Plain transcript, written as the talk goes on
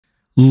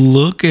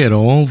Look at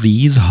all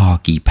these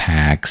hockey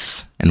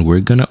packs, and we're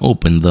gonna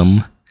open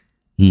them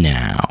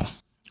now.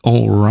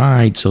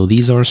 Alright, so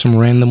these are some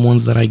random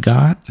ones that I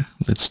got.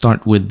 Let's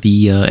start with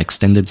the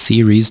Extended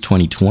Series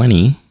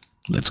 2020.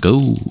 Let's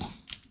go.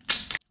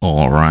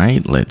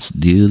 Alright, let's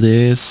do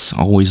this.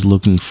 Always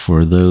looking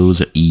for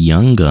those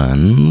young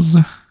guns.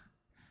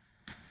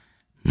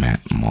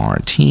 Matt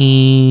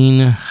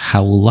Martin,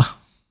 Howla.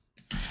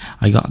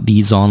 I got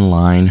these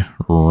online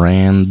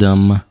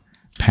random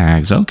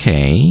packs.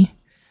 Okay.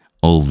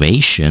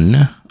 Ovation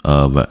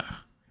of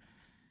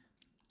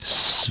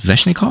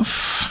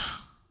Svechnikov.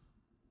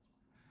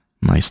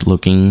 Nice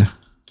looking.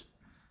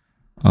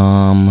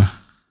 And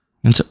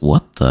so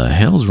what the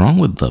hell's wrong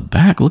with the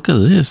back? Look at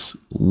this.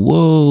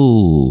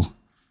 Whoa.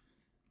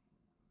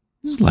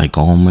 It's like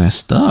all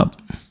messed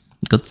up.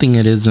 Good thing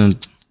it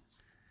isn't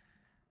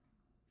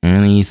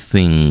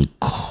anything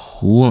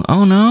cool.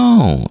 Oh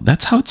no,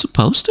 that's how it's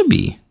supposed to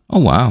be. Oh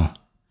wow.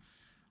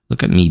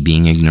 Look at me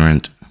being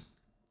ignorant.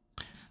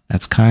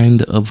 That's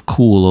kind of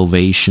cool,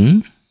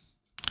 Ovation.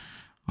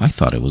 I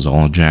thought it was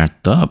all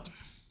jacked up.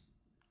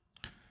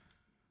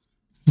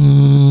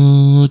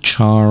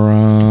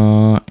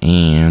 Chara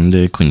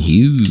and Quinn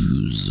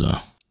Hughes.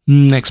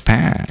 Next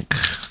pack.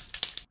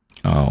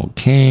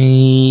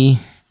 Okay.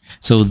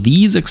 So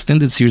these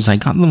extended series, I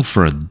got them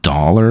for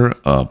 $1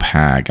 a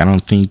pack. I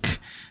don't think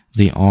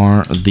they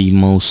are the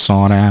most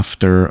sought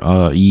after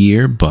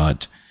year,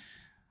 but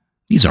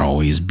these are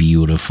always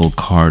beautiful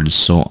cards,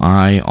 so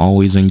I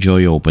always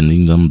enjoy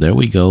opening them. There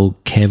we go.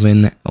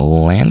 Kevin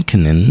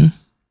Lankinen.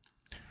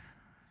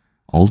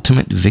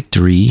 Ultimate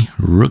Victory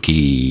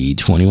Rookie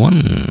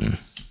 21.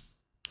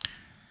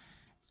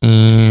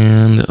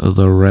 And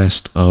the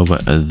rest of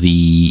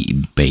the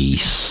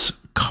base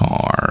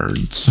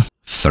cards.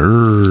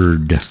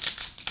 Third.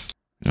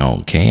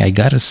 Okay, I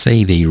gotta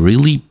say, they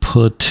really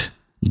put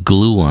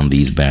glue on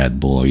these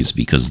bad boys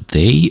because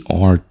they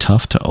are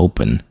tough to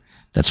open.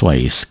 That's why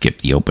I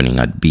skipped the opening.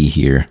 I'd be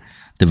here.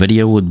 The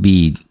video would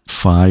be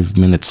 5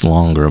 minutes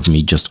longer of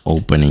me just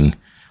opening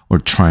or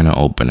trying to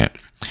open it.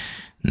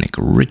 Nick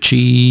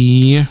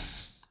Ritchie.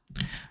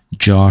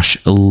 Josh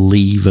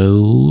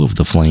Levo of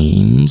the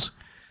Flames.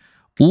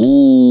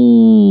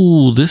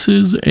 Ooh, this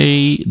is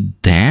a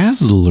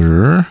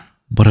Dazzler,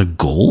 but a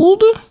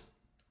gold?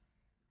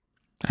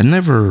 I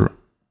never...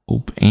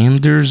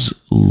 Anders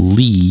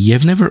Lee.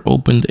 I've never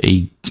opened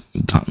a...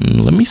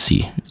 Let me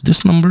see. Is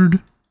this numbered?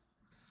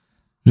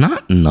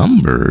 Not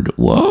numbered.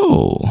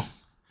 Whoa.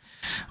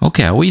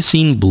 Okay, I always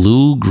seen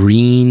blue,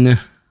 green.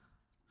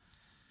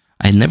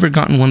 I'd never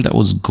gotten one that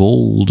was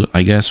gold,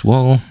 I guess.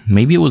 Well,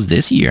 maybe it was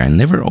this year. I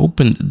never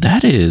opened.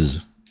 That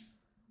is...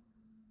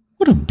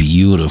 What a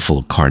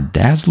beautiful card.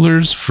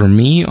 Dazzlers, for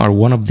me, are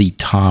one of the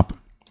top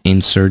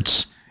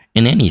inserts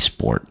in any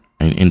sport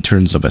in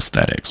terms of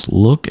aesthetics.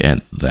 Look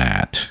at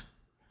that.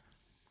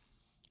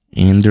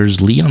 And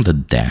there's Lee on the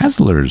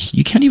Dazzlers.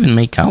 You can't even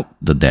make out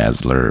the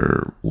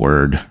Dazzler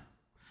word.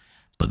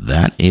 But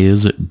that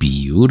is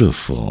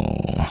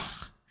beautiful.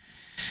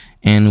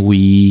 And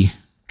we...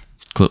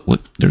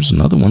 What? There's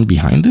another one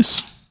behind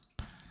this?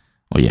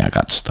 Oh yeah, I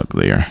got stuck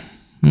there.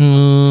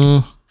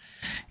 And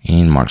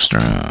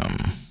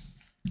Markstrom.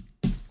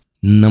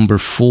 Number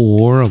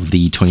 4 of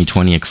the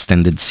 2020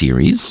 Extended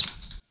Series.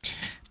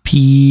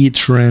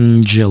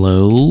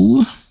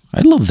 Pietrangelo.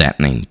 I love that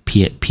name.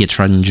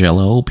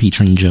 Pietrangelo.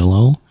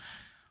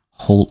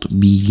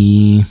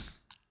 Holtby.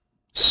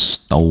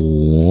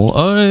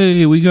 Stoll.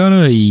 Hey, we got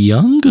a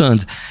Young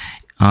Guns.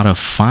 Out of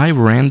 5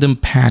 random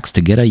packs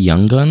to get a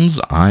Young Guns,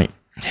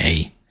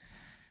 hey,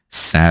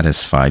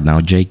 satisfied.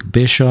 Now, Jake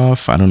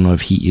Bischoff, I don't know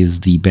if he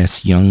is the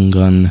best Young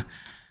Gun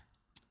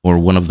or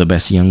one of the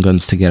best Young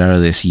Guns to get out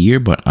of this year,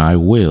 but I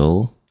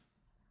will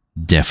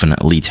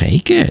definitely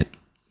take it.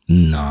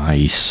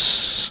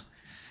 Nice.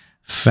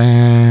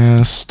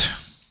 Fast.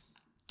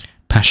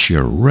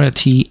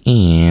 Pacioretty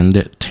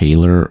and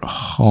Taylor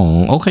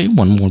Hall. Okay,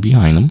 one more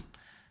behind him.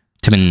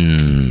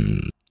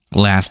 Timmins.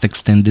 Last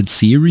extended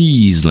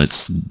series.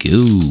 Let's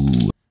go.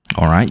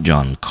 All right,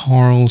 John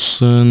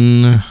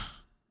Carlson.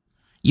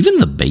 Even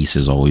the base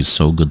is always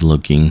so good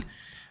looking.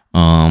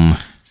 In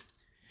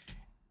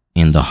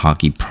the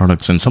hockey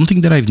products. And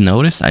something that I've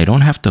noticed, I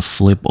don't have to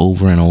flip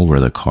over and over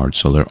the cards,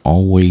 so they're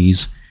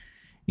always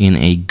in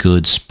a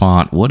good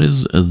spot. What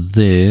is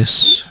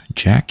this?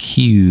 Jack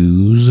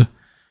Hughes.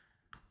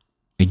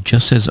 It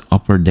just says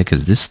Upper Deck.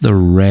 Is this the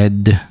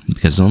red?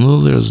 Because I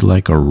know there's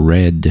like a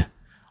red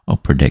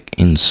Upper Deck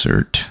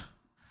insert.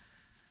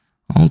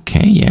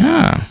 Okay,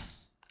 yeah.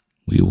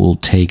 We will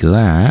take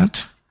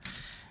that.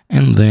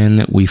 And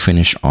then we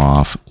finish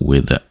off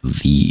with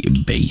the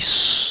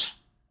base.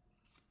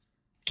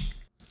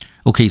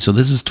 Okay, so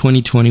this is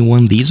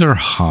 2021. These are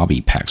hobby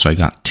packs. So I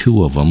got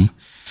 2 of them.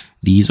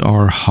 These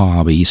are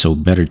hobby, so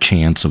better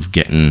chance of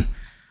getting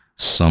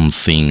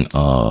something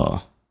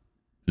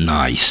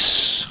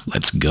nice.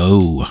 Let's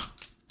go.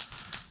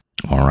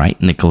 All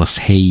right, Nicholas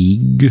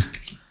Haig.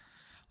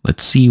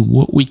 Let's see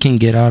what we can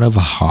get out of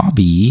a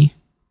hobby.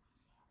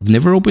 I've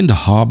never opened a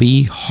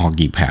hobby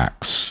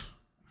packs.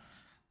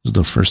 This is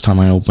the first time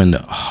I opened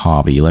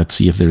Hobby. Let's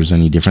see if there's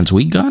any difference.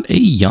 We got a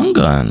Young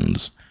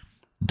Guns.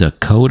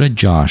 Dakota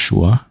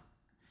Joshua.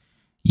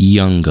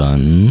 Young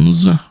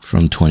Guns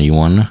from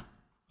 21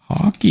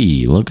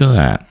 Hockey. Look at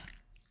that.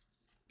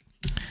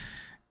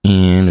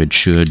 And it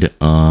should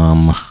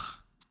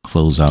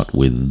close out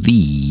with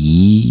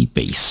the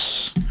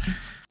base.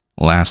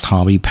 Last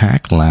hobby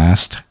pack,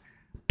 last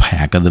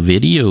pack of the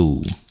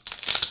video.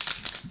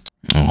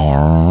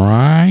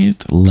 Alright,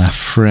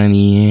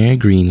 Lafreniere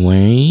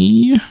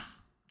Greenway.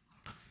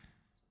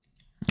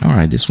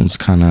 Alright, this one's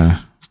kind of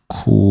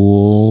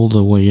cool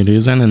the way it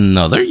is. And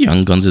another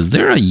Young Guns. Is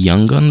there a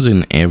Young Guns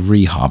in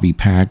every hobby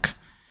pack?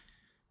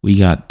 We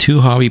got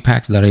 2 hobby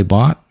packs that I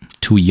bought.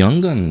 2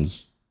 Young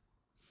Guns.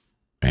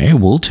 Hey,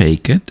 we'll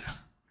take it.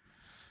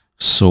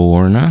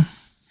 Sorna.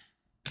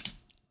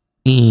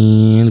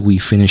 And we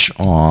finish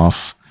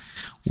off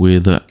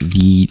with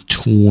the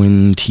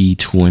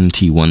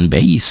 2021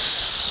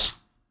 base.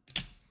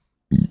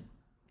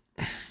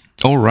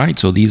 Alright,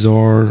 so these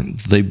are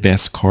the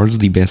best cards,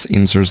 the best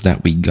inserts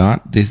that we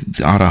got. This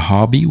out of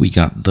Hobby, we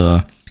got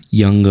the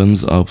Young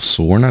Guns of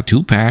Sorna.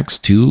 2 packs,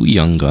 2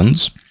 Young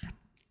Guns.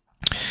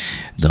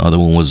 The other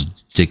one was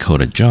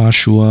Dakota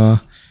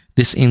Joshua.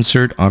 This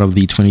insert out of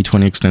the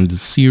 2020 Extended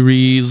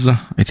Series, I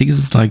think this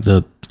is like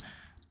the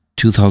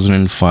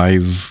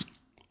 2005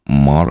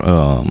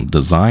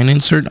 design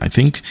insert. I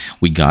think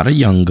we got a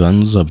Young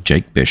Guns of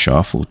Jake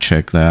Bischoff. We'll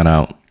check that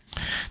out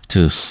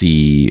to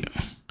see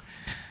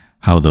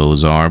how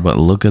those are. But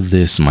look at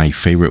this. My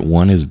favorite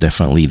one is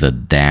definitely the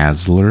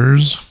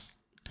Dazzlers.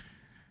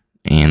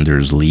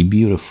 Anders Lee,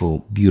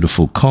 beautiful,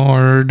 beautiful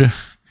card.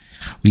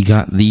 We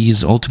got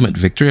these Ultimate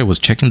Victory. I was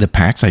checking the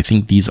packs. I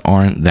think these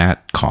aren't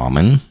that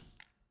common.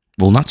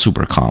 Well, not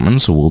super common,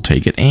 so we'll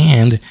take it.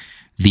 And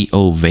the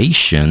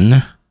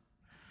Ovation,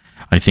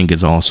 I think,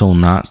 is also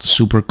not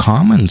super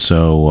common.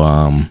 So,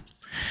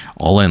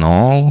 all in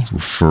all,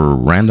 for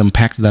random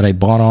packs that I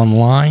bought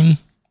online,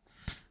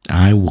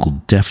 I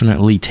will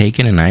definitely take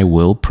it and I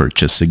will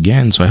purchase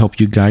again. So I hope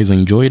you guys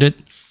enjoyed it.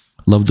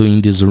 Love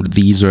doing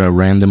these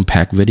random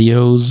pack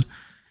videos.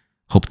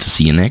 Hope to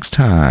see you next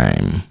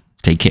time.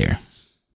 Take care.